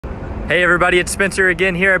Hey everybody, it's Spencer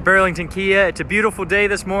again here at Burlington Kia. It's a beautiful day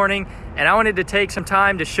this morning and I wanted to take some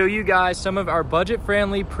time to show you guys some of our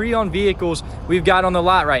budget-friendly pre-owned vehicles we've got on the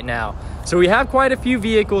lot right now. So we have quite a few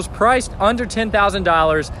vehicles priced under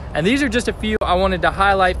 $10,000 and these are just a few I wanted to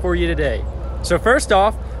highlight for you today. So first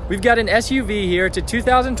off, we've got an SUV here. It's a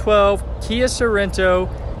 2012 Kia Sorento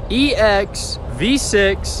EX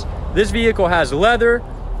V6. This vehicle has leather,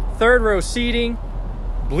 third row seating,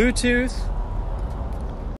 Bluetooth,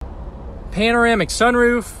 panoramic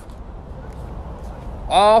sunroof,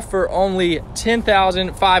 all for only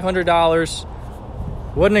 $10,500.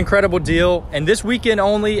 What an incredible deal. And this weekend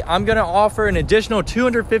only, I'm gonna offer an additional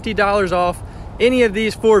 $250 off any of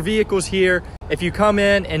these four vehicles here if you come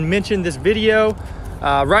in and mention this video.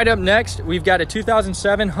 Right up next, we've got a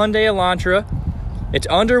 2007 Hyundai Elantra. It's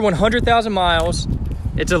under 100,000 miles.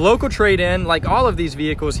 It's a local trade-in like all of these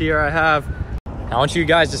vehicles here I have. I want you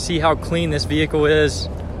guys to see how clean this vehicle is.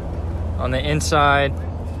 On the inside,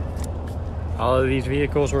 all of these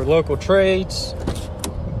vehicles were local trades.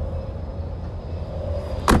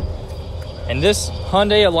 And this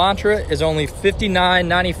Hyundai Elantra is only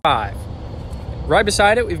 $59.95. Right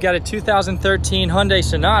beside it, we've got a 2013 Hyundai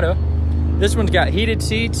Sonata. This one's got heated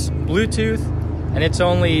seats, Bluetooth, and it's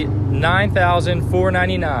only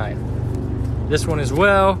 $9,499. This one as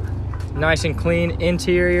well, nice and clean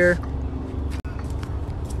interior.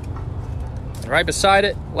 Right beside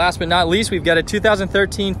it, last but not least, we've got a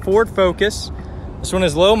 2013 Ford Focus. This one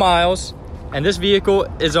is low miles, and this vehicle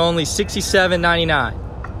is only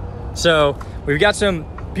 $67.99. So we've got some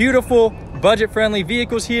beautiful budget-friendly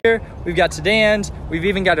vehicles here. We've got sedans. We've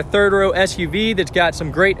even got a third row SUV that's got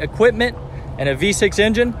some great equipment and a V6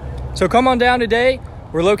 engine. So come on down today.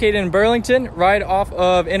 We're located in Burlington, right off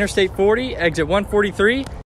of Interstate 40, exit 143.